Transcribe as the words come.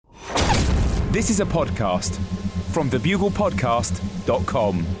This is a podcast from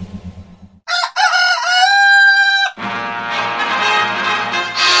thebuglepodcast.com.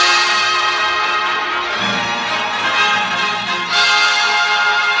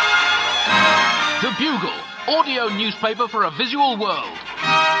 The Bugle, audio newspaper for a visual world.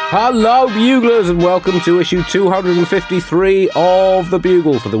 Hello, Buglers, and welcome to issue 253 of The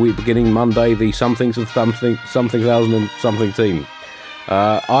Bugle for the week beginning Monday, the something thousand and something team.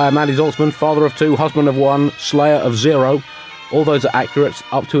 I am Andy Zaltzman, father of two, husband of one, slayer of zero. All those are accurate,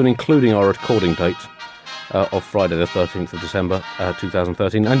 up to and including our recording date of Friday the 13th of December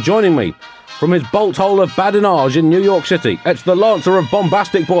 2013. And joining me from his bolt hole of badinage in New York City, it's the lancer of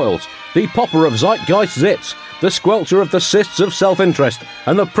bombastic boils, the popper of zeitgeist zits, the squelcher of the cysts of self-interest,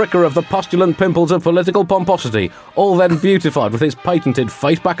 and the pricker of the pustulant pimples of political pomposity, all then beautified with his patented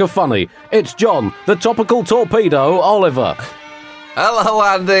faceback of funny. It's John, the topical torpedo, Oliver. Hello,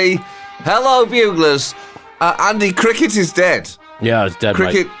 Andy. Hello, Buglers. Andy, cricket is dead. Yeah, it's dead,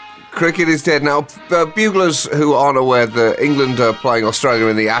 mate. Cricket is dead. Now, Buglers who aren't aware that England are playing Australia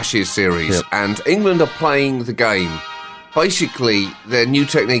in the Ashes series, Yep. and England are playing the game. Basically, their new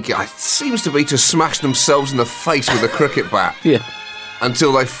technique seems to be to smash themselves in the face with a cricket bat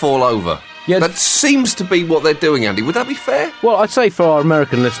until they fall over. Yeah. That seems to be what they're doing, Andy. Would that be fair? Well, I'd say for our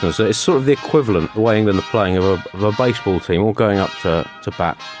American listeners, it's sort of the equivalent, the way England are playing, of a baseball team, all going up to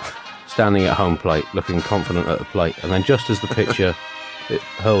bat, standing at home plate, looking confident at the plate, and then just as the pitcher it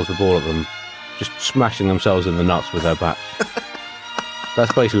hurls the ball at them, just smashing themselves in the nuts with their bats.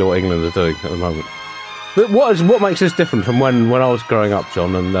 That's basically what England are doing at the moment. But what makes this different from when I was growing up,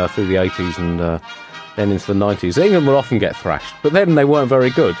 John, and through the 80s and then into the 90s? England would often get thrashed, but then they weren't very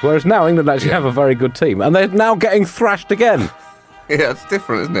good, whereas now England actually have a very good team, and they're now getting thrashed again. Yeah, it's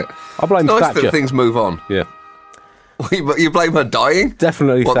different, isn't it? I blame it's nice Thatcher. that things move on. Yeah. You blame her dying?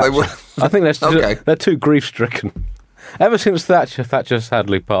 Definitely What, Thatcher. they were- I think Okay. they're too grief-stricken. Ever since Thatcher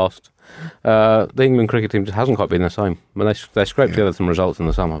sadly passed, the England cricket team just hasn't quite been the same. I mean, they scraped together some results in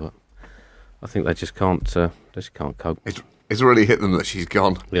the summer, but I think they just can't cope. It's really hit them that she's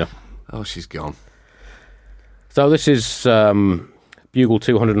gone. Yeah. Oh, she's gone. So this is Bugle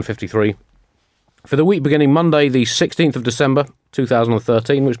 253 for the week beginning Monday, the 16th of December,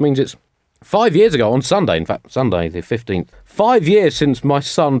 2013, which means it's 5 years ago on Sunday, in fact, Sunday the 15th. 5 years since my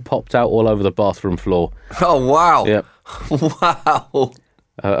son popped out all over the bathroom floor. Oh, wow. Yep. Wow.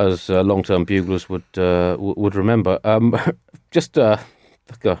 As long-term buglers would remember. It's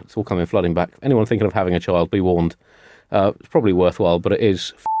all coming flooding back. Anyone thinking of having a child, be warned. It's probably worthwhile, but it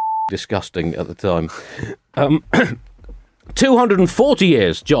is disgusting at the time. 240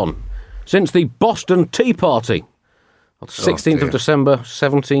 years, John, since the Boston Tea Party. 16th of December,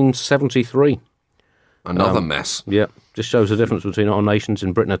 1773. Another mess. Yeah, just shows the difference between our nations.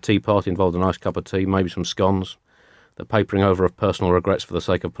 In Britain, a tea party involved a nice cup of tea, maybe some scones, the papering over of personal regrets for the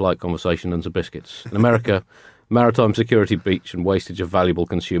sake of polite conversation, and some biscuits. In America, maritime security breach and wastage of valuable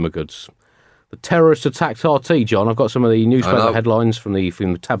consumer goods. The terrorists attacked our tea, John. I've got some of the newspaper headlines from the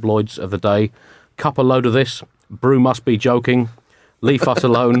tabloids of the day. Cup a load of this. Brew must be joking. Leave us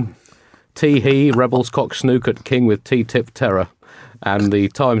alone. Tee hee, rebels cock snook at king with tea-tip terror. And the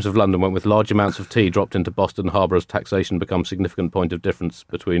Times of London went with large amounts of tea dropped into Boston Harbour as taxation becomes significant point of difference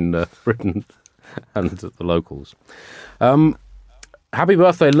between Britain and the locals. Happy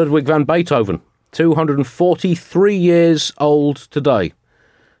birthday, Ludwig van Beethoven. 243 years old today.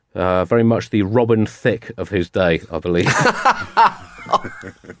 Very much the Robin Thicke of his day, I believe.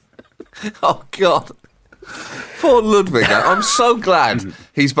 Oh, God. Poor Ludwig. I'm so glad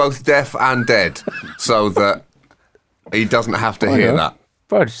he's both deaf and dead so that he doesn't have to hear that.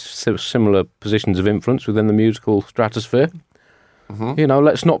 Very similar positions of influence within the musical stratosphere. Mm-hmm. You know,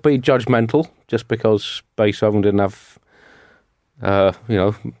 let's not be judgmental just because Beethoven didn't have,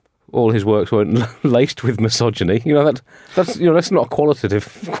 all his works weren't laced with misogyny. You know, that's not a qualitative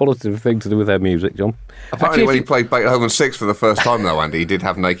thing to do with their music, John. Apparently, when he played Beethoven 6 for the first time, though, Andy, he did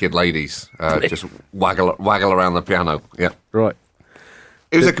have naked ladies just waggle around the piano. Yeah, Right.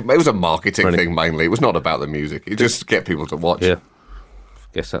 It was a marketing thing mainly. It was not about the music. It just to get people to watch. Yeah.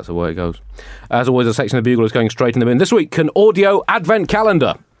 Guess that's the way it goes. As always, a section of Bugle is going straight in the bin. This week, an audio advent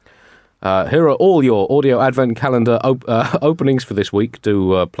calendar. Here are all your audio advent calendar openings for this week.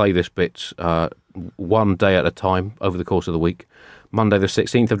 Do play this bit one day at a time over the course of the week. Monday the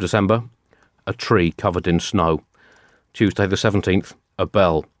 16th of December, a tree covered in snow. Tuesday the 17th, a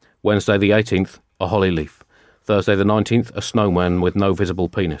bell. Wednesday the 18th, a holly leaf. Thursday the 19th, a snowman with no visible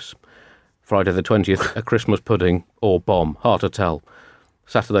penis. Friday the 20th, a Christmas pudding or bomb, hard to tell.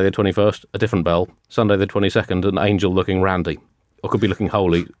 Saturday the 21st, a different bell. Sunday the 22nd, an angel looking randy. Or could be looking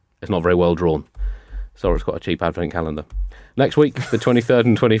holy. It's not very well drawn. Sorry, it's quite a cheap advent calendar. Next week, the 23rd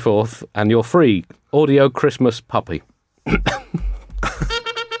and 24th, and your free audio Christmas puppy.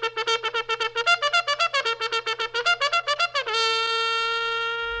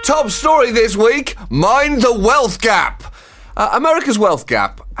 Top story this week, mind the wealth gap. America's wealth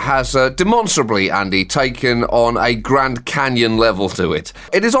gap has demonstrably, Andy, taken on a Grand Canyon level to it.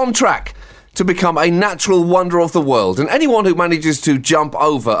 It is on track to become a natural wonder of the world, and anyone who manages to jump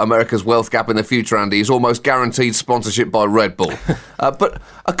over America's wealth gap in the future, Andy, is almost guaranteed sponsorship by Red Bull. But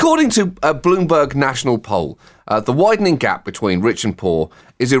according to a Bloomberg national poll, the widening gap between rich and poor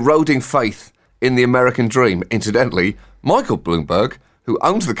is eroding faith in the American dream. Incidentally, Michael Bloomberg, who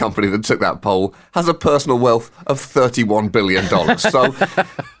owns the company that took that poll, has a personal wealth of $31 billion. So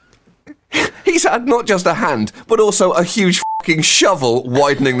he's had not just a hand, but also a huge fucking shovel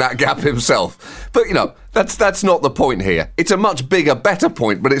widening that gap himself. But, you know, that's not the point here. It's a much bigger, better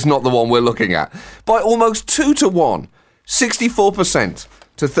point, but it's not the one we're looking at. By almost 2 to 1, 64%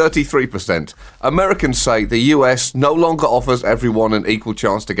 to 33%, Americans say the US no longer offers everyone an equal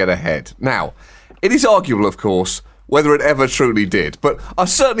chance to get ahead. Now, it is arguable, of course, whether it ever truly did, but I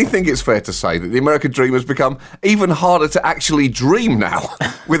certainly think it's fair to say that the American dream has become even harder to actually dream now,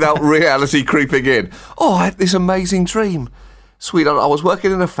 without reality creeping in. Oh, I had this amazing dream. Sweetheart, I was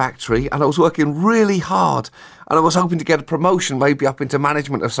working in a factory, and I was working really hard, and I was hoping to get a promotion, maybe up into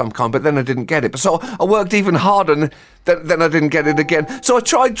management of some kind, but then I didn't get it. So I worked even harder, and then I didn't get it again. So I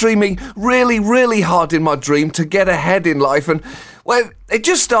tried dreaming really, really hard in my dream to get ahead in life, and well, it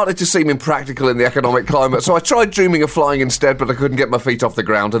just started to seem impractical in the economic climate, so I tried dreaming of flying instead, but I couldn't get my feet off the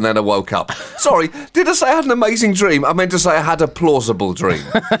ground, and then I woke up. Sorry, did I say I had an amazing dream? I meant to say I had a plausible dream.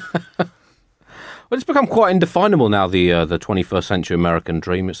 Well, it's become quite indefinable now, the 21st century American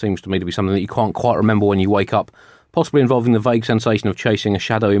dream. It seems to me to be something that you can't quite remember when you wake up, possibly involving the vague sensation of chasing a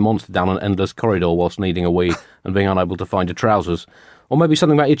shadowy monster down an endless corridor whilst needing a wee and being unable to find your trousers. Or maybe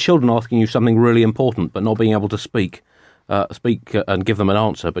something about your children asking you something really important but not being able to speak and give them an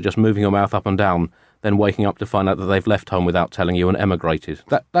answer, but just moving your mouth up and down, then waking up to find out that they've left home without telling you and emigrated.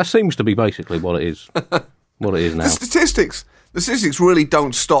 That seems to be basically what it is. What it is now. The statistics really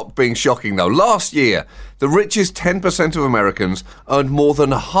don't stop being shocking, though. Last year, the richest 10% of Americans earned more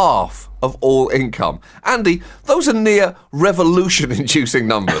than half of all income. Andy, those are near revolution-inducing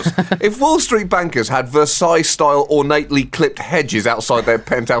numbers. If Wall Street bankers had Versailles-style ornately clipped hedges outside their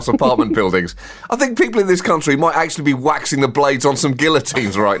penthouse apartment buildings, I think people in this country might actually be waxing the blades on some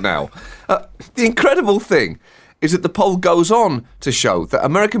guillotines right now. The incredible thing is that the poll goes on to show that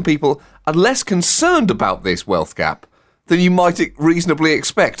American people are less concerned about this wealth gap than you might reasonably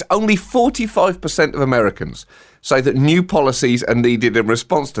expect. Only 45% of Americans say that new policies are needed in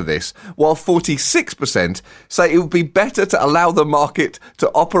response to this, while 46% say it would be better to allow the market to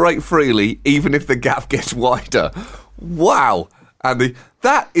operate freely even if the gap gets wider. Wow, Andy,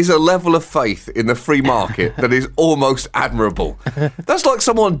 that is a level of faith in the free market that is almost admirable. That's like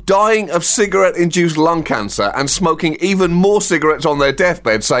someone dying of cigarette-induced lung cancer and smoking even more cigarettes on their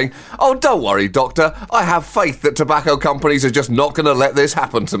deathbed saying, "Oh, don't worry, doctor, I have faith that tobacco companies are just not going to let this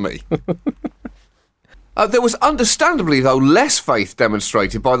happen to me." There was understandably, though, less faith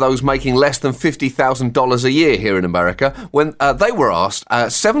demonstrated by those making less than $50,000 a year here in America when they were asked.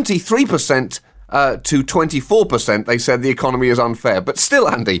 73% to 24%, they said the economy is unfair. But still,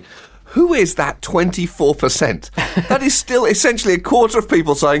 Andy, who is that 24%? That is still essentially a quarter of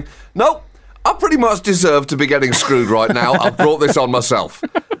people saying, "Nope, I pretty much deserve to be getting screwed right now. I've brought this on myself."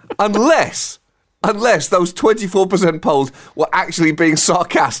 Unless those 24% polled were actually being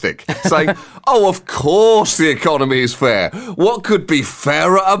sarcastic, saying, "Oh, of course the economy is fair. What could be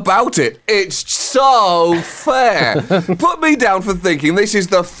fairer about it? It's so fair." Put me down for thinking this is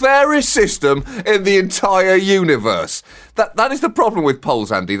the fairest system in the entire universe. That is the problem with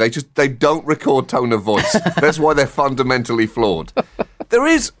polls, Andy. They don't record tone of voice. That's why they're fundamentally flawed.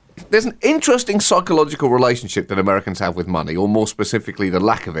 There's an interesting psychological relationship that Americans have with money, or more specifically, the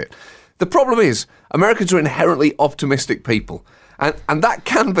lack of it. The problem is, Americans are inherently optimistic people, and that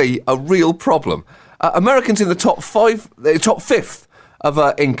can be a real problem. Americans in the top fifth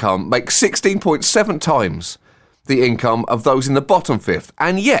of income make 16.7 times the income of those in the bottom fifth,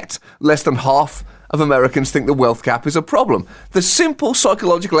 and yet less than half of Americans think the wealth gap is a problem. The simple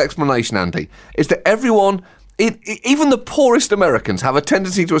psychological explanation, Andy, is that everyone, even the poorest Americans, have a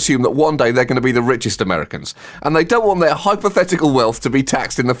tendency to assume that one day they're going to be the richest Americans, and they don't want their hypothetical wealth to be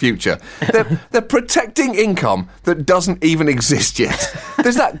taxed in the future. They're protecting income that doesn't even exist yet.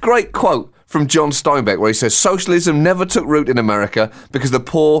 There's that great quote from John Steinbeck, where he says, socialism never took root in America because the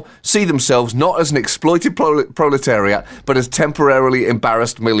poor see themselves not as an exploited proletariat, but as temporarily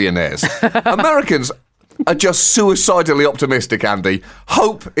embarrassed millionaires. Americans are just suicidally optimistic, Andy.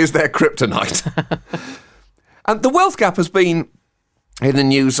 Hope is their kryptonite. And the wealth gap has been in the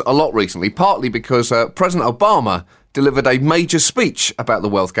news a lot recently, partly because President Obama delivered a major speech about the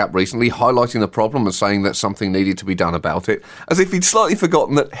wealth gap recently, highlighting the problem and saying that something needed to be done about it, as if he'd slightly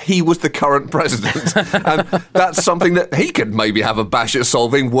forgotten that he was the current president. And that's something that he could maybe have a bash at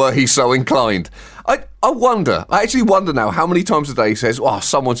solving were he so inclined. I actually wonder now how many times a day he says, oh,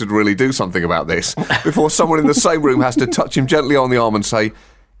 someone should really do something about this, before someone in the same room has to touch him gently on the arm and say,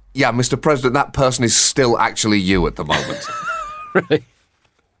 yeah, Mr. President, that person is still actually you at the moment. Really?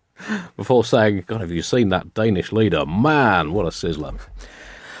 Before saying, God, have you seen that Danish leader? Man, what a sizzler.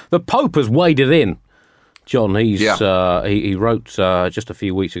 The Pope has waded in. John, he wrote just a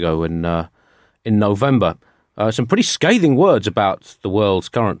few weeks ago in November some pretty scathing words about the world's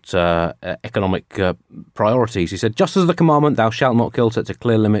current economic priorities. He said, just as the commandment, thou shalt not kill, sets a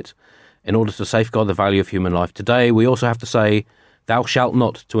clear limit in order to safeguard the value of human life, today we also have to say, thou shalt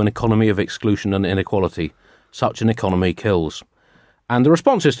not to an economy of exclusion and inequality. Such an economy kills. And the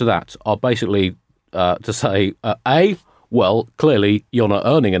responses to that are basically to say, A, well, clearly you're not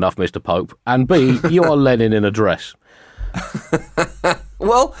earning enough, Mr. Pope, and B, you are Lenin in a dress.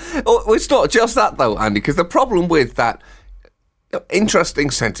 Well, it's not just that, though, Andy, because the problem with that interesting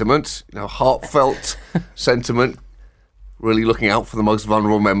sentiment, heartfelt sentiment, really looking out for the most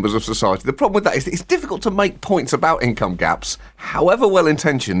vulnerable members of society, the problem with that is it's difficult to make points about income gaps, however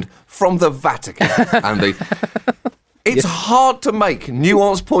well-intentioned, from the Vatican, Andy. It's hard to make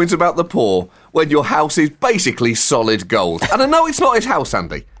nuanced points about the poor when your house is basically solid gold. And I know it's not his house,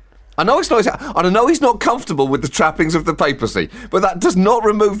 Andy. I know it's not his house. And I know he's not comfortable with the trappings of the papacy. But that does not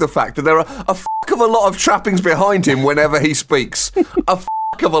remove the fact that there are a of a lot of trappings behind him whenever he speaks. A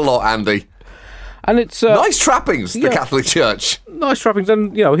of a lot, Andy. And it's nice trappings, the Catholic Church. Nice trappings,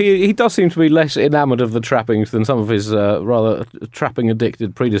 and he does seem to be less enamoured of the trappings than some of his rather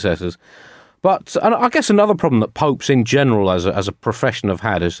trapping-addicted predecessors. But and I guess another problem that popes in general as a profession have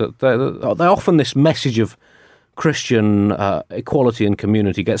had is that they often this message of Christian equality and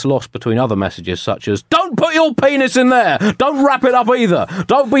community gets lost between other messages such as, don't put your penis in there, don't wrap it up either,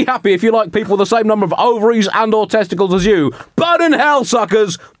 don't be happy if you like people with the same number of ovaries and or testicles as you, burn in hell,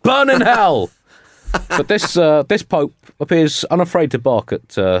 suckers, burn in hell. But this Pope appears unafraid to bark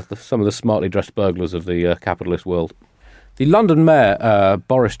at some of the smartly dressed burglars of the capitalist world. The London Mayor,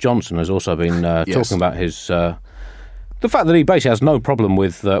 Boris Johnson, has also been talking about his the fact that he basically has no problem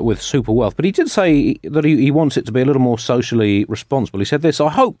with super wealth. But he did say that he wants it to be a little more socially responsible. He said this, I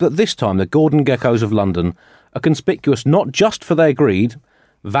hope that this time the Gordon Geckos of London are conspicuous not just for their greed,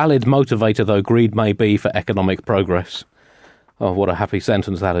 valid motivator though greed may be for economic progress. Oh, what a happy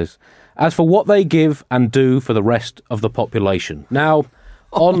sentence that is. As for what they give and do for the rest of the population. Now,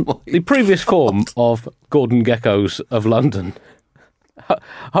 on the previous form of Gordon Geckos of London,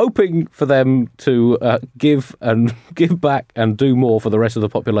 hoping for them to give back and do more for the rest of the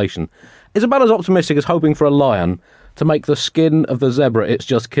population is about as optimistic as hoping for a lion to make the skin of the zebra it's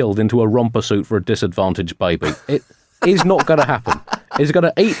just killed into a romper suit for a disadvantaged baby. It is not going to happen. It's going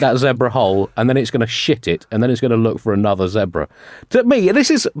to eat that zebra whole, and then it's going to shit it, and then it's going to look for another zebra. To me, this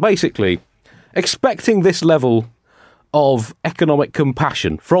is basically expecting this level of economic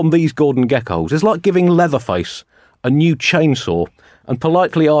compassion from these Gordon Geckos is like giving Leatherface a new chainsaw and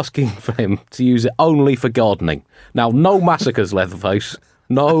politely asking for him to use it only for gardening. Now, no massacres, Leatherface.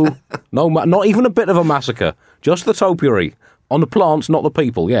 No, not even a bit of a massacre. Just the topiary. On the plants, not the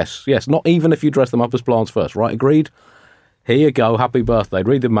people. Yes, not even if you dress them up as plants first. Right, agreed? Here you go, happy birthday.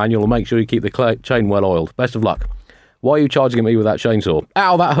 Read the manual and make sure you keep the chain well oiled. Best of luck. Why are you charging at me with that chainsaw?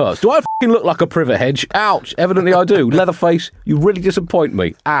 Ow, that hurts. Do I fucking look like a privet hedge? Ouch. Evidently I do. Leatherface, you really disappoint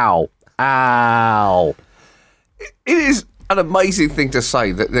me. Ow. Ow. It is an amazing thing to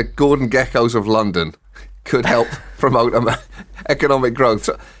say that the Gordon Geckos of London could help promote economic growth.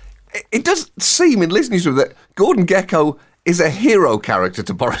 So it does seem, in listening to him, that Gordon Gekko is a hero character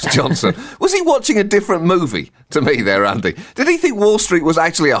to Boris Johnson. Was he watching a different movie to me there, Andy? Did he think Wall Street was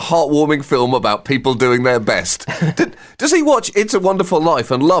actually a heartwarming film about people doing their best? Does he watch It's a Wonderful Life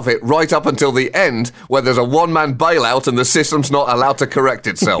and love it right up until the end, where there's a one-man bailout and the system's not allowed to correct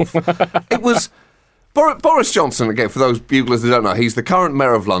itself? It was... Boris Johnson, again, for those buglers that don't know, he's the current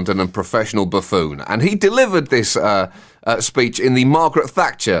mayor of London and professional buffoon. And he delivered this speech in the Margaret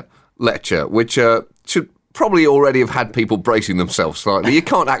Thatcher lecture, which should probably already have had people bracing themselves slightly. You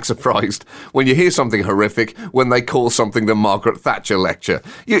can't act surprised when you hear something horrific when they call something the Margaret Thatcher lecture.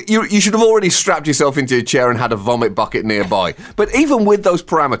 You should have already strapped yourself into your chair and had a vomit bucket nearby. But even with those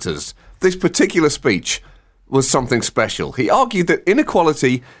parameters, this particular speech was something special. He argued that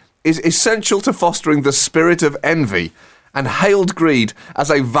inequality is essential to fostering the spirit of envy and hailed greed as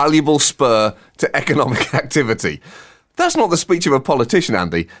a valuable spur to economic activity. That's not the speech of a politician,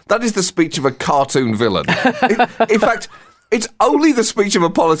 Andy. That is the speech of a cartoon villain. In fact, it's only the speech of a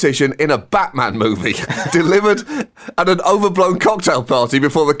politician in a Batman movie, delivered at an overblown cocktail party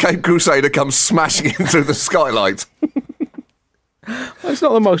before the Cape Crusader comes smashing in through the skylight. Well, it's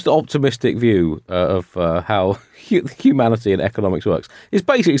not the most optimistic view of how humanity and economics works. It's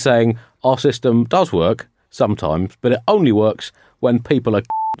basically saying our system does work sometimes, but it only works when people are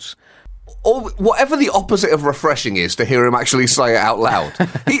or whatever the opposite of refreshing is to hear him actually say it out loud.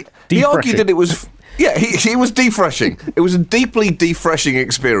 He argued that it was... Yeah, he was defreshing. It was a deeply defreshing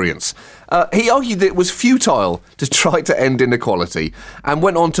experience. He argued that it was futile to try to end inequality and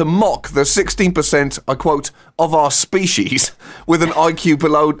went on to mock the 16%, I quote, of our species with an IQ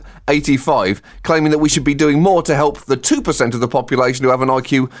below 85, claiming that we should be doing more to help the 2% of the population who have an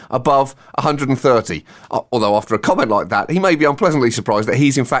IQ above 130. Although after a comment like that, he may be unpleasantly surprised that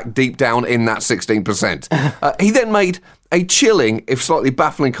he's in fact deep down in that 16%. He then made a chilling, if slightly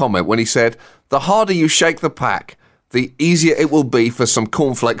baffling comment when he said, "The harder you shake the pack, the easier it will be for some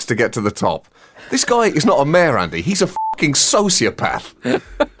cornflakes to get to the top." This guy is not a mayor, Andy. He's a fucking sociopath.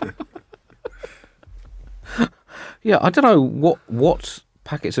 Yeah, I don't know what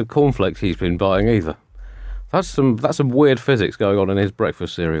packets of cornflakes he's been buying either. That's some weird physics going on in his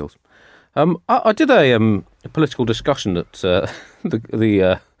breakfast cereals. I did a political discussion at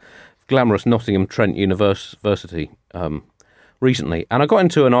the glamorous Nottingham Trent University recently, and I got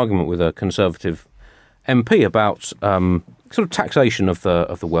into an argument with a Conservative MP about sort of taxation of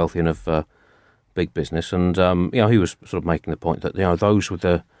the wealthy and of big business, and he was sort of making the point that those with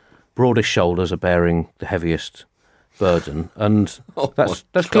the broadest shoulders are bearing the heaviest burden, and that's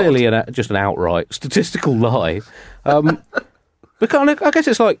clearly just an outright statistical lie. But I guess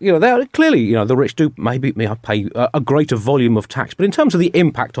it's like, they're clearly, the rich do maybe pay a greater volume of tax, but in terms of the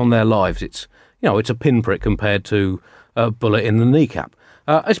impact on their lives, it's a pinprick compared to a bullet in the kneecap.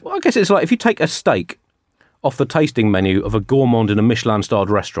 I guess it's like if you take a steak off the tasting menu of a gourmand in a Michelin-starred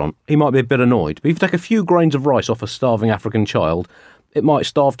restaurant, he might be a bit annoyed. But if you take a few grains of rice off a starving African child, it might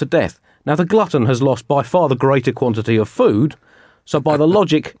starve to death. Now, the glutton has lost by far the greater quantity of food, so by the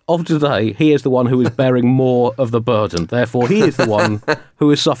logic of today, he is the one who is bearing more of the burden. Therefore, he is the one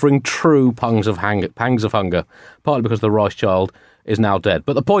who is suffering true pangs of hunger, partly because the rice child is now dead.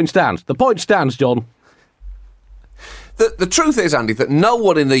 But the point stands. The point stands, John. The truth is, Andy, that no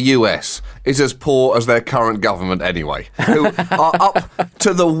one in the US is as poor as their current government anyway, who are up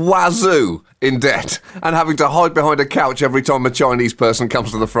to the wazoo in debt and having to hide behind a couch every time a Chinese person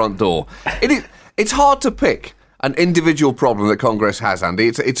comes to the front door. It's hard to pick an individual problem that Congress has, Andy.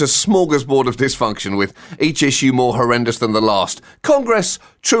 It's a smorgasbord of dysfunction, with each issue more horrendous than the last. Congress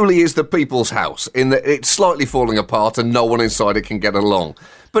truly is the people's house, in that it's slightly falling apart and no one inside it can get along.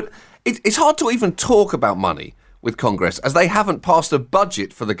 But it's hard to even talk about money with Congress, as they haven't passed a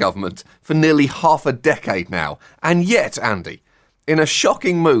budget for the government for nearly half a decade now. And yet, Andy, in a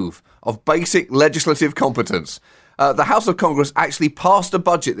shocking move of basic legislative competence, the House of Congress actually passed a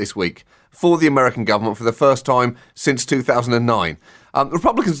budget this week for the American government for the first time since 2009.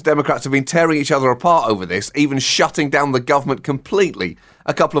 Republicans and Democrats have been tearing each other apart over this, even shutting down the government completely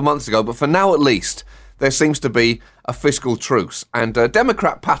a couple of months ago. But for now, at least, there seems to be a fiscal truce. And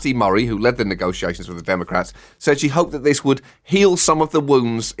Democrat Patty Murray, who led the negotiations with the Democrats, said she hoped that this would heal some of the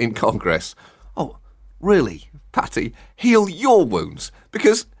wounds in Congress. Oh, really, Patty? Heal your wounds?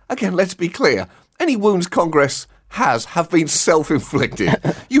 Because, again, let's be clear, any wounds Congress have been self-inflicted.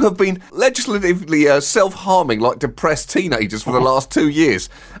 You have been legislatively self-harming like depressed teenagers for the last 2 years.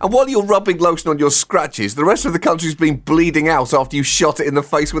 And while you're rubbing lotion on your scratches, the rest of the country's been bleeding out after you shot it in the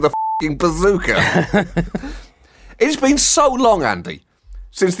face with a bazooka. It's been so long, Andy,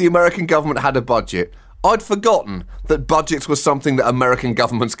 since the American government had a budget, I'd forgotten that budgets were something that American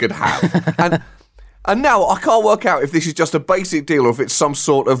governments could have. And now I can't work out if this is just a basic deal or if it's some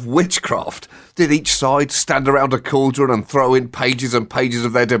sort of witchcraft. Did each side stand around a cauldron and throw in pages and pages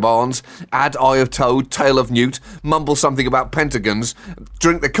of their demands, add eye of toad, tail of newt, mumble something about pentagons,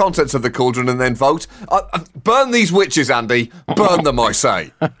 drink the contents of the cauldron and then vote? Burn these witches, Andy. Burn them, I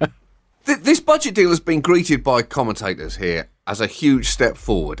say. This budget deal has been greeted by commentators here as a huge step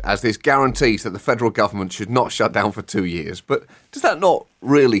forward, as this guarantees that the federal government should not shut down for 2 years. But does that not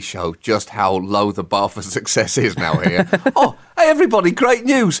really show just how low the bar for success is now here? Oh, hey everybody, great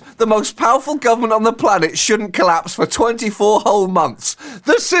news. The most powerful government on the planet shouldn't collapse for 24 whole months.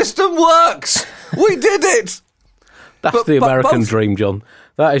 The system works. We did it. That's the American dream, John.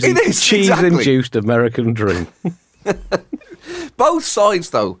 That is a cheese-induced American dream. Both sides,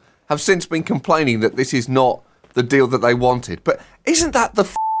 though, have since been complaining that this is not the deal that they wanted. But isn't that the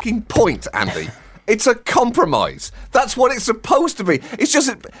fucking point, Andy? It's a compromise. That's what it's supposed to be. It's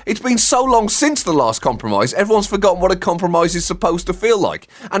just, it's been so long since the last compromise, everyone's forgotten what a compromise is supposed to feel like.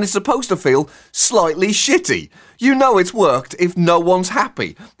 And it's supposed to feel slightly shitty. You know it's worked if no one's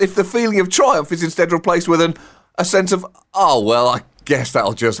happy. If the feeling of triumph is instead replaced with a sense of, oh, well, I guess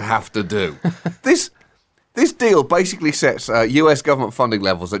that'll just have to do. This deal basically sets US government funding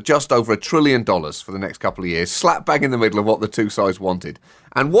levels at just over $1 trillion for the next couple of years, slap bang in the middle of what the two sides wanted.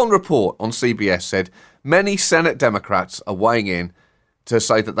 And one report on CBS said many Senate Democrats are weighing in to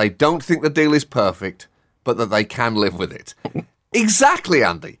say that they don't think the deal is perfect, but that they can live with it. Exactly,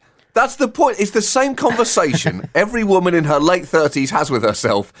 Andy. That's the point. It's the same conversation every woman in her late 30s has with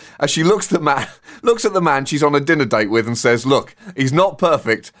herself as she looks at the man she's on a dinner date with and says, look, he's not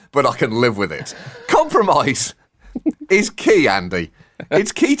perfect, but I can live with it. Compromise is key, Andy.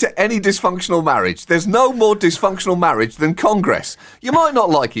 It's key to any dysfunctional marriage. There's no more dysfunctional marriage than Congress. You might not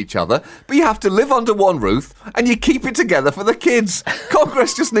like each other, but you have to live under one roof and you keep it together for the kids.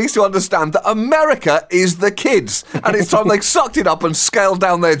 Congress just needs to understand that America is the kids, and it's time they sucked it up and scaled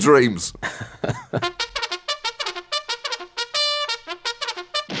down their dreams.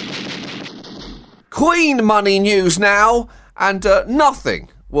 Queen money news now, and nothing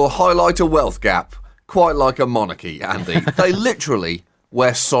will highlight a wealth gap quite like a monarchy, Andy. They literally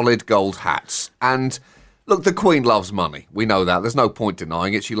wear solid gold hats. And look, the Queen loves money. We know that. There's no point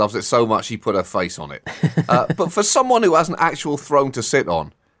denying it. She loves it so much she put her face on it. But for someone who has an actual throne to sit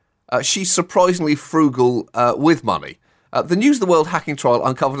on, she's surprisingly frugal with money. The News of the World hacking trial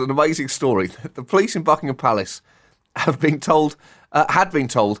uncovered an amazing story. The police in Buckingham Palace had been told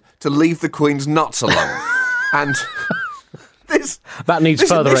to leave the Queen's nuts alone. And that needs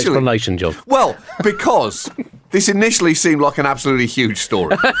further explanation, John. Well, because this initially seemed like an absolutely huge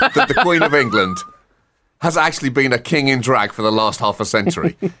story, that the Queen of England has actually been a king in drag for the last half a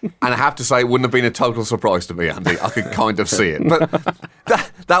century. And I have to say, it wouldn't have been a total surprise to me, Andy. I could kind of see it. But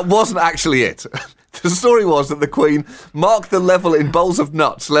that wasn't actually it. The story was that the Queen marked the level in bowls of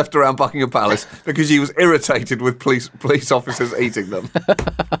nuts left around Buckingham Palace because she was irritated with police officers eating them.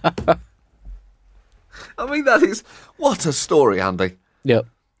 I mean, what a story, Andy. Yep.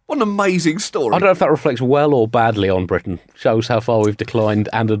 What an amazing story. I don't know if that reflects well or badly on Britain. Shows how far we've declined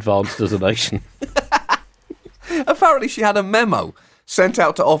and advanced as a nation. Apparently she had a memo sent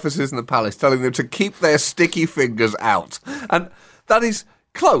out to officers in the palace telling them to keep their sticky fingers out. And that is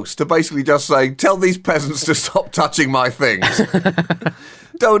close to basically just saying, tell these peasants to stop touching my things.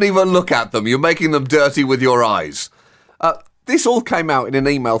 Don't even look at them. You're making them dirty with your eyes. This all came out in an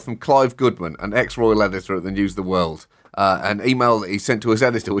email from Clive Goodman, an ex-royal editor at the News of the World. An email that he sent to his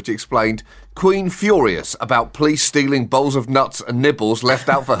editor which explained, Queen furious about police stealing bowls of nuts and nibbles left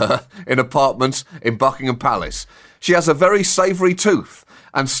out for her in apartments in Buckingham Palace. She has a very savoury tooth,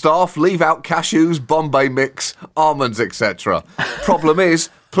 and staff leave out cashews, Bombay mix, almonds, etc. Problem is,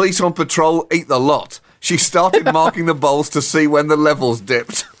 police on patrol eat the lot. She started marking the bowls to see when the levels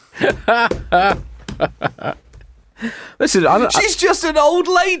dipped. Listen, she's just an old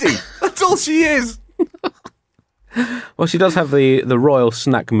lady. That's all she is. Well, she does have the royal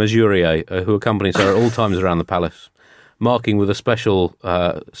snack mesurier who accompanies her at all times around the palace, marking with a special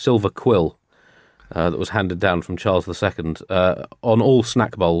silver quill that was handed down from Charles II on all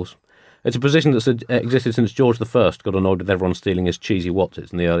snack bowls. It's a position that's existed since George I got annoyed with everyone stealing his cheesy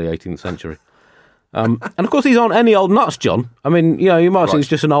Wotsits in the early 18th century. And of course, these aren't any old nuts, John. I mean, you might think it's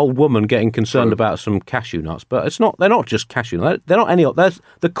just an old woman getting concerned about some cashew nuts, but it's not. They're not just cashew nuts. They're not any old. There's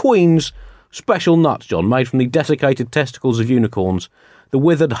the Queen's special nuts, John, made from the desiccated testicles of unicorns, the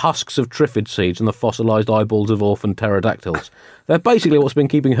withered husks of triffid seeds, and the fossilised eyeballs of orphan pterodactyls. They're basically what's been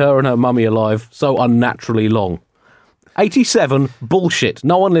keeping her and her mummy alive so unnaturally long. 87, bullshit.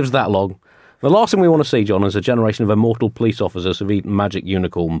 No one lives that long. The last thing we want to see, John, is a generation of immortal police officers who've eaten magic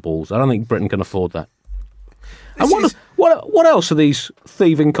unicorn balls. I don't think Britain can afford that. And what else are these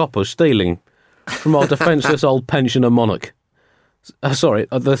thieving coppers stealing from our defenceless old pensioner monarch?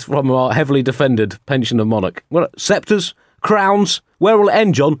 From our heavily defended pensioner monarch. What, sceptres? Crowns? Where will it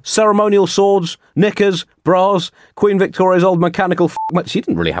end, John? Ceremonial swords? Knickers? Bras? Queen Victoria's old mechanical She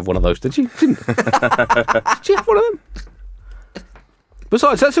didn't really have one of those, did she? Did she have one of them?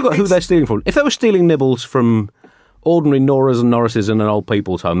 Besides, let's look at who they're stealing from. If they were stealing nibbles from ordinary Noras and Norrises in an old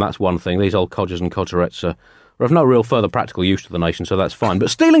people's home, that's one thing. These old codgers and codgerettes are of no real further practical use to the nation, so that's fine. But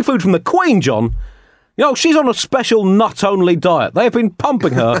stealing food from the Queen, John, she's on a special nut-only diet. They have been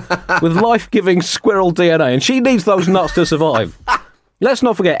pumping her with life-giving squirrel DNA, and she needs those nuts to survive. Let's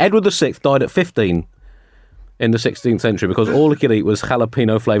not forget, Edward VI died at 15 in the 16th century because all he could eat was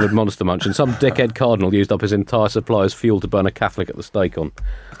jalapeno-flavoured Monster Munch, and some dickhead cardinal used up his entire supply as fuel to burn a Catholic at the stake on.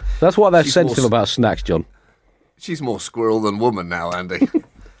 That's why they're sensitive about snacks, John. She's more squirrel than woman now, Andy.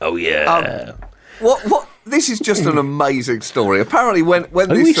 Oh, yeah. What? This is just an amazing story. Apparently, when Are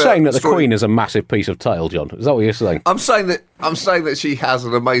this, we saying that the story... Queen is a massive piece of tail, John? Is that what you're saying? I'm saying that she has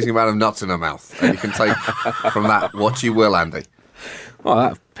an amazing amount of nuts in her mouth, and you can take from that what you will, Andy. Well,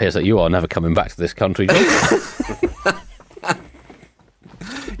 that appears that you are never coming back to this country, John.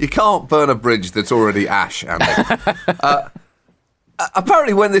 You can't burn a bridge that's already ash, Andy.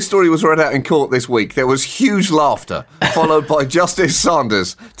 Apparently, when this story was read out in court this week, there was huge laughter, followed by Justice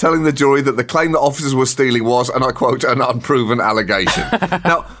Sanders telling the jury that the claim that officers were stealing was, and I quote, an unproven allegation.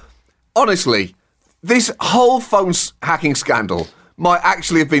 Now, honestly, this whole phone hacking scandal might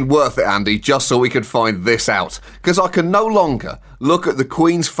actually have been worth it, Andy, just so we could find this out. Because I can no longer look at the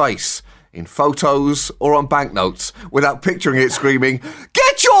Queen's face in photos or on banknotes without picturing it screaming,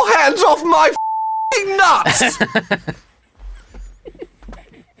 "Get your hands off my f***ing nuts!"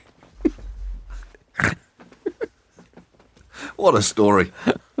 What a story.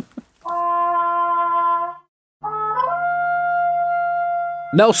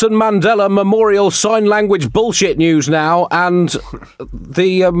 Nelson Mandela Memorial Sign Language bullshit news now, and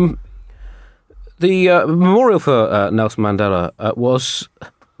the memorial for Nelson Mandela was... I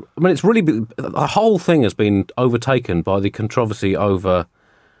mean, it's really... The whole thing has been overtaken by the controversy over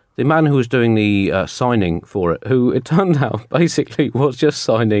the man who was doing the signing for it, who it turned out basically was just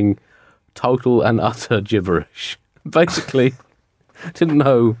signing total and utter gibberish. Basically, didn't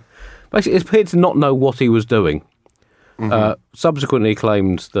know... Basically, it appeared to not know what he was doing. Subsequently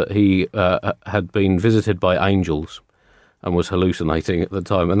claimed that he had been visited by angels and was hallucinating at the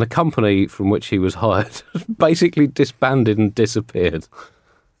time. And the company from which he was hired basically disbanded and disappeared.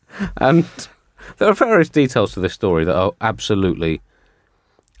 And there are various details to this story that are absolutely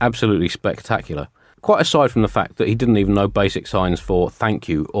spectacular. Quite aside from the fact that he didn't even know basic signs for thank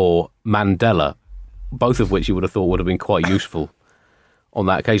you or Mandela, both of which you would have thought would have been quite useful on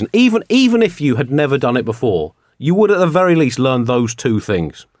that occasion. Even if you had never done it before, you would at the very least learn those two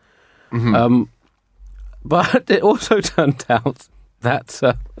things. But it also turned out that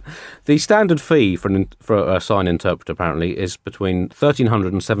the standard fee for a sign interpreter apparently is between 1,300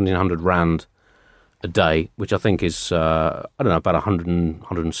 and 1,700 rand a day, which I think is, I don't know, about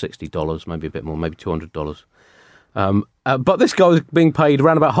 $160, maybe a bit more, maybe $200. But this guy was being paid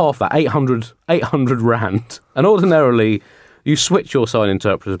around about half that, 800 rand. And ordinarily, you switch your sign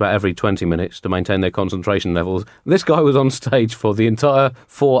interpreters about every 20 minutes to maintain their concentration levels. This guy was on stage for the entire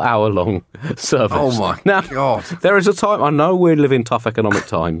 4-hour-long service. Oh, my God. There is a time... I know we live in tough economic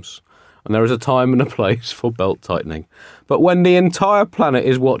times, and there is a time and a place for belt tightening. But when the entire planet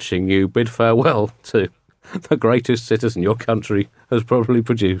is watching you bid farewell to the greatest citizen your country has probably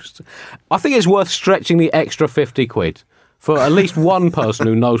produced, I think it's worth stretching the extra 50 quid for at least one person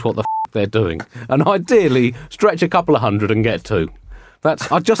who knows what the they're doing, and ideally stretch a couple of hundred and get two.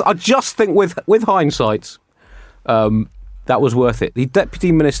 I just think with hindsight, that was worth it. The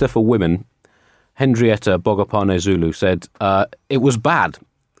Deputy Minister for Women, Henrietta Bogopane Zulu, said it was bad.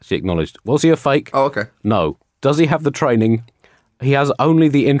 She acknowledged. Was he a fake? Oh, okay. No. Does he have the training? He has only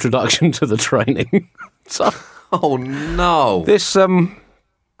the introduction to the training. So, oh no. This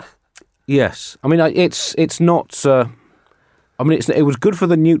yes. I mean, it's not. I mean, it was good for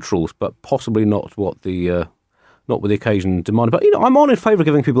the neutrals, but possibly not what the occasion demanded. But I'm all in favour of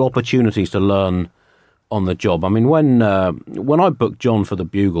giving people opportunities to learn on the job. I mean, when I booked John for the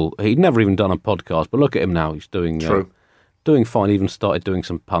Bugle, he'd never even done a podcast. But look at him now; he's doing fine. Even started doing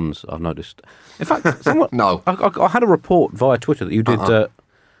some puns. I've noticed. In fact, no, I had a report via Twitter that you did.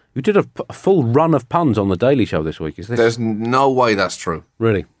 You did a full run of puns on the Daily Show this week. Is this? There's no way that's true.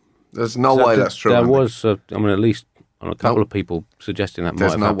 Really? There's no way that's true. There was. I mean, at least. A couple of people suggesting that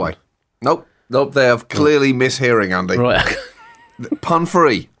There's might have way. happened. Nope, they have clearly mishearing, Andy. Right.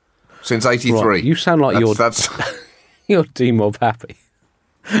 Pun-free since 83. Right. You sound like you're D-Mob happy.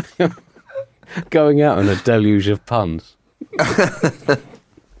 Going out in a deluge of puns.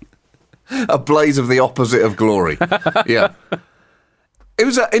 A blaze of the opposite of glory. Yeah. It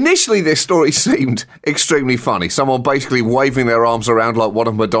was initially this story seemed extremely funny. Someone basically waving their arms around like one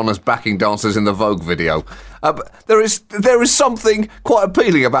of Madonna's backing dancers in the Vogue video. But there is something quite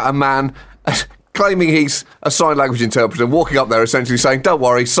appealing about a man claiming he's a sign language interpreter, walking up there essentially saying, "Don't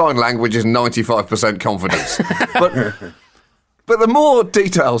worry, sign language is 95% confidence." But the more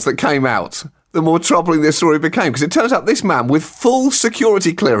details that came out, the more troubling this story became, because it turns out this man, with full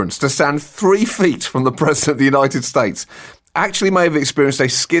security clearance to stand 3 feet from the President of the United States, actually may have experienced a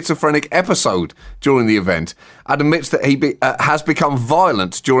schizophrenic episode during the event, and admits that he has become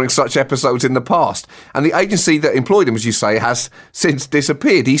violent during such episodes in the past. And the agency that employed him, as you say, has since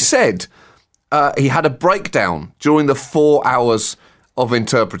disappeared. He said he had a breakdown during the 4 hours of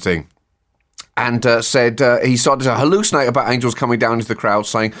interpreting, and said he started to hallucinate about angels coming down into the crowd,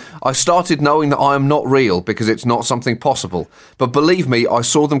 saying, "I started knowing that I am not real because it's not something possible. But believe me, I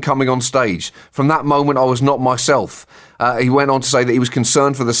saw them coming on stage. From that moment, I was not myself." He went on to say that he was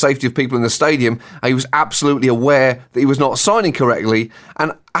concerned for the safety of people in the stadium, and he was absolutely aware that he was not signing correctly.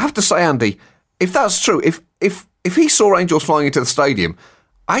 And I have to say, Andy, if that's true, if he saw angels flying into the stadium,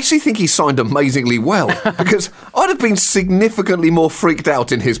 I actually think he signed amazingly well, because I'd have been significantly more freaked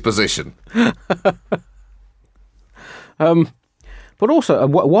out in his position. But also,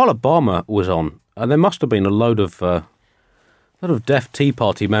 while Obama was on, there must have been a load of deaf Tea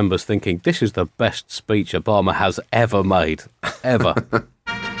Party members thinking, this is the best speech Obama has ever made. Ever.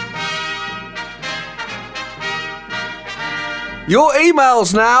 Your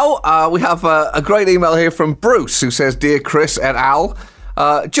emails now. We have a great email here from Bruce, who says, "Dear Chris et al.,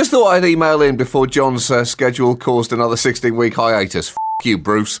 just thought I'd email in before John's schedule caused another 16-week hiatus. F*** you,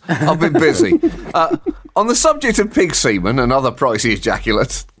 Bruce. I've been busy. On the subject of pig semen and other pricey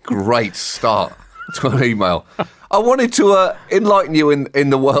ejaculates," great start to an email, "I wanted to enlighten you in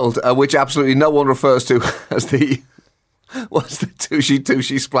the world, which absolutely no one refers to as the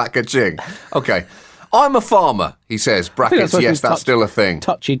tushy splat ka-ching. Okay. I'm a farmer,h," he says, brackets, yes, that's still a thing.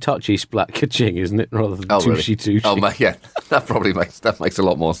 Touchy splat ka-ching, isn't it? Rather than tushy. Oh, yeah, that makes a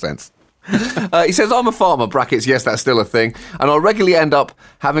lot more sense. He says, "I'm a farmer," brackets, yes, that's still a thing, "and I regularly end up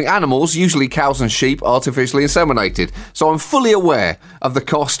having animals, usually cows and sheep, artificially inseminated. So I'm fully aware of the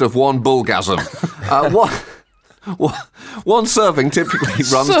cost of one bullgasm. One serving typically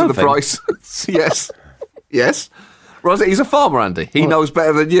runs to the price..." Yes. He's a farmer, Andy. He knows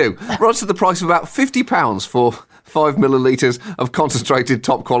better than you. "Runs to the price of about £50 for 5 millilitres of concentrated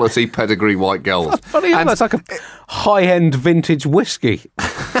top-quality pedigree white gold." Funny, that's like a high-end vintage whiskey.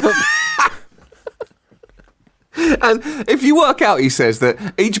 And if you work out, he says, that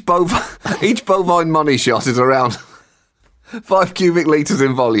each bovine money shot is around 5 cubic litres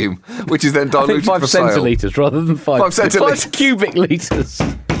in volume, which is then diluted for sale. 5 centilitres rather than 5 centilitres. 5 cubic litres.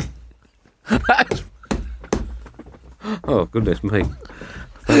 That's... Oh, goodness me.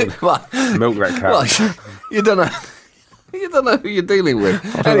 Well, milk that cow. Well, you don't know who you're dealing with.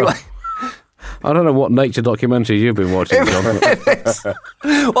 Anyway. I don't know what nature documentaries you've been watching, John. I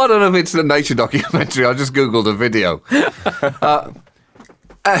don't know if it's a nature documentary. I just Googled a video.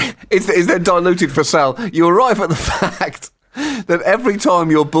 It's then diluted for sale. You arrive at the fact that every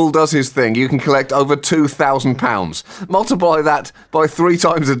time your bull does his thing, you can collect over £2,000. Multiply that by 3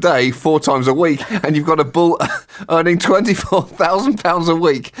 times a day, 4 times a week, and you've got a bull earning £24,000 a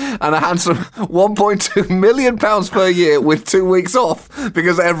week and a handsome £1.2 million per year with 2 weeks off,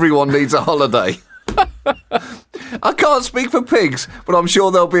 because everyone needs a holiday. I can't speak for pigs, but I'm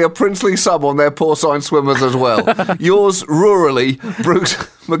sure there'll be a princely sum on their porcine swimmers as well. Yours rurally, Bruce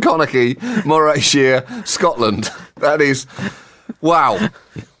McConaughey, Morayshire, Scotland. That is, wow.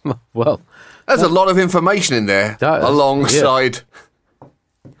 Well, there's a lot of information in there, alongside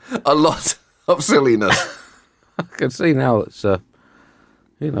a lot of silliness. I can see now it's,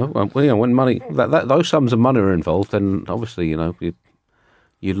 when money, those sums of money are involved, then obviously,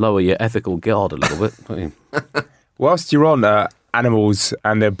 you lower your ethical guard a little bit, don't you? Whilst you're on animals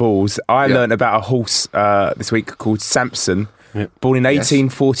and their balls, I learnt about a horse this week called Samson, born in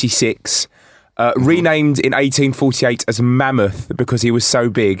 1846, renamed in 1848 as Mammoth because he was so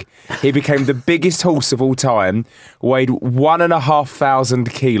big. He became the biggest horse of all time, weighed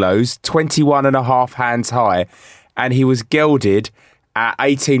 1,500 kilos, 21.5 hands high, and he was gelded at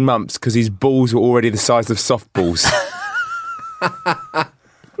 18 months because his balls were already the size of softballs.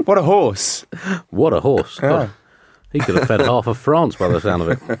 What a horse. What a horse. Yeah. God, he could have fed half of France by the sound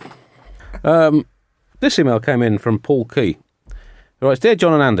of it. This email came in from Paul Key. He writes, "Dear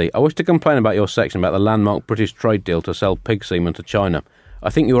John and Andy, I wish to complain about your section about the landmark British trade deal to sell pig semen to China.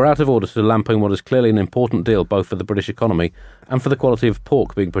 I think you are out of order to lampoon what is clearly an important deal both for the British economy and for the quality of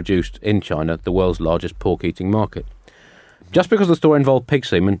pork being produced in China, the world's largest pork-eating market. Just because the story involved pig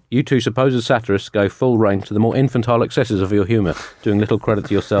semen, you two supposed satirists go full range to the more infantile excesses of your humour, doing little credit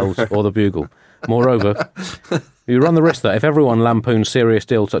to yourselves or the Bugle. Moreover, you run the risk that if everyone lampoons serious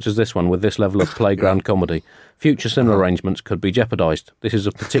deals such as this one with this level of playground comedy, future similar arrangements could be jeopardised. This is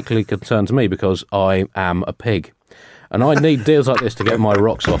of particularly concern to me because I am a pig. And I need deals like this to get my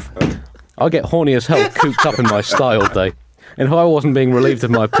rocks off. I get horny as hell cooped up in my sty all day. And if I wasn't being relieved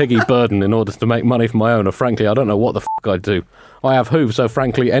of my piggy burden in order to make money for my owner, frankly, I don't know what the I'd do. I have hooves, so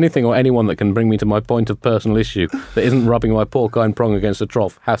frankly, anything or anyone that can bring me to my point of personal issue that isn't rubbing my porcine prong against a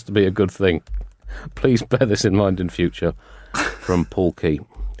trough has to be a good thing. Please bear this in mind in future. From Porky.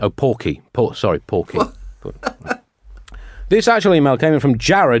 Oh, Porky. Porky. This actual email came in from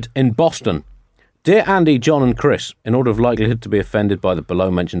Jared in Boston. Dear Andy, John and Chris, in order of likelihood to be offended by the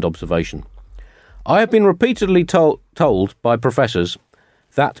below-mentioned observation, I have been repeatedly told by professors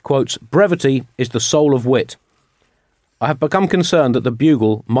that, quotes, brevity is the soul of wit. I have become concerned that the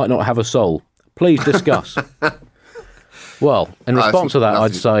Bugle might not have a soul. Please discuss. Well, in response to that,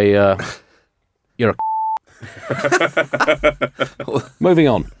 I'd say you're a Moving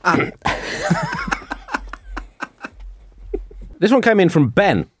on. This one came in from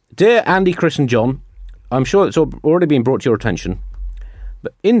Ben. Dear Andy, Chris and John, I'm sure it's already been brought to your attention,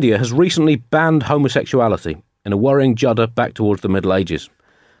 but India has recently banned homosexuality in a worrying judder back towards the Middle Ages.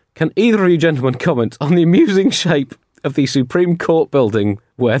 Can either of you gentlemen comment on the amusing shape of the Supreme Court building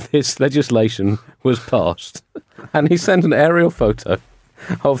where this legislation was passed? And he sent an aerial photo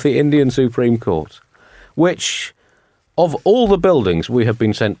of the Indian Supreme Court, which, of all the buildings we have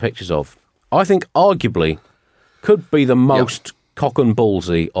been sent pictures of, I think arguably could be the most cock and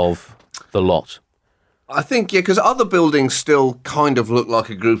ballsy of the lot. I think, because other buildings still kind of look like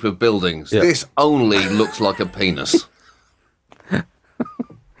a group of buildings. Yep. This only looks like a penis.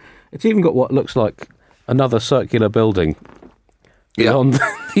 It's even got what looks like another circular building beyond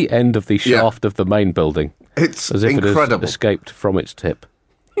the end of the shaft of the main building. It's as if incredible. It has escaped from its tip.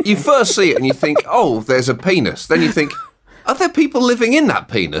 You first see it and you think, oh, there's a penis. Then you think, are there people living in that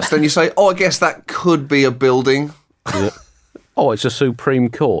penis? Then you say, oh, I guess that could be a building. Yeah. Oh, it's a Supreme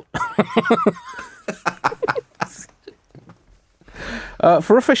Court.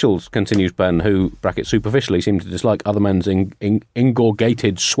 For officials, continues Ben, who, bracket superficially, seem to dislike other men's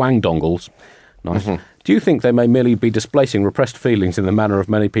ingorgated swang-dongles. Nice. Mm-hmm. Do you think they may merely be displacing repressed feelings in the manner of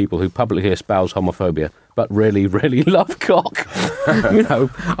many people who publicly espouse homophobia, but really, really love cock? You know,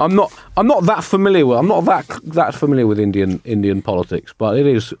 I'm not that familiar with. I'm not that familiar with Indian politics, but it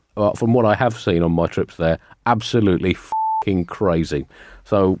is, from what I have seen on my trips there, absolutely fucking crazy.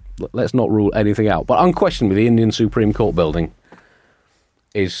 So let's not rule anything out. But unquestionably, the Indian Supreme Court building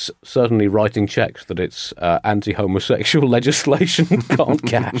is certainly writing checks that its anti-homosexual legislation can't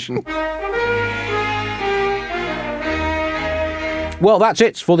cash. Well, that's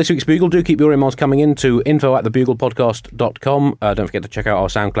it for this week's Bugle. Do keep your emails coming in to info@thebuglepodcast.com. Don't forget to check out our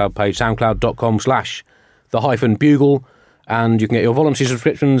SoundCloud page, soundcloud.com/the-Bugle. And you can get your voluntary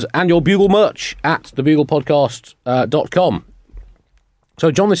subscriptions and your Bugle merch at thebuglepodcast.com.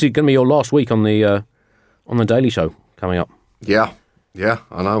 So, John, this is going to be your last week on the Daily Show coming up. Yeah,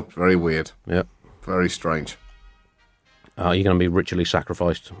 I know. Very weird. Yeah. Very strange. Are you going to be ritually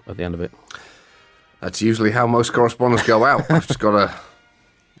sacrificed at the end of it? That's usually how most correspondents go out. I've just got to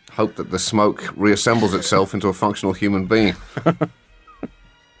hope that the smoke reassembles itself into a functional human being.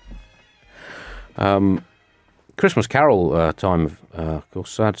 Christmas Carol time, of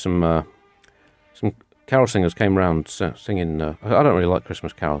course. I had some carol singers came round singing. I don't really like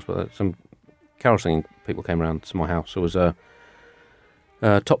Christmas carols, but some carol singing people came round to my house. There was a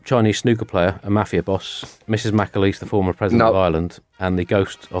top Chinese snooker player, a mafia boss, Mrs. McAleese, the former president of Ireland, and the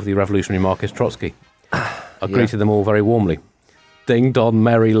ghost of the revolutionary Marcus Trotsky. I greeted them all very warmly. Ding Don,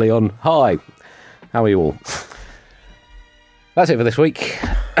 Merry Leon, hi. How are you all? That's it for this week.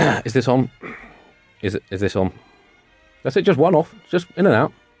 Is this on? Is this on? That's it, just one off. Just in and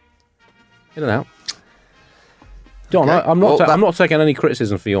out. In and out. John, okay. I'm not taking any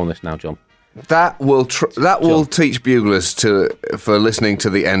criticism for you on this now, John. That will teach buglers for listening to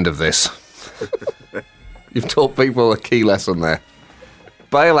the end of this. You've taught people a key lesson there.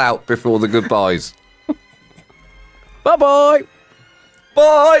 Bail out before the goodbyes. Bye-bye.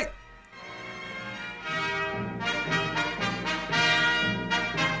 Bye.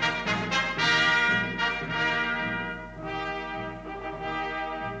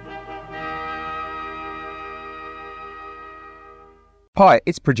 Hi,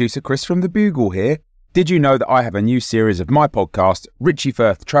 it's producer Chris from The Bugle here. Did you know that I have a new series of my podcast, Richie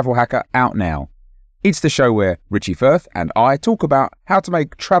Firth Travel Hacker, out now? It's the show where Richie Firth and I talk about how to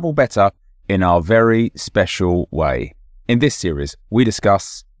make travel better in our very special way. In this series, we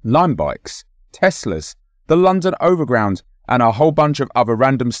discuss Lime bikes, Teslas, the London Overground, and a whole bunch of other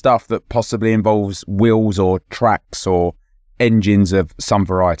random stuff that possibly involves wheels or tracks or engines of some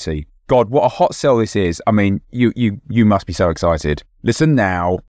variety. God, what a hot sell this is. I mean, you must be so excited. Listen now.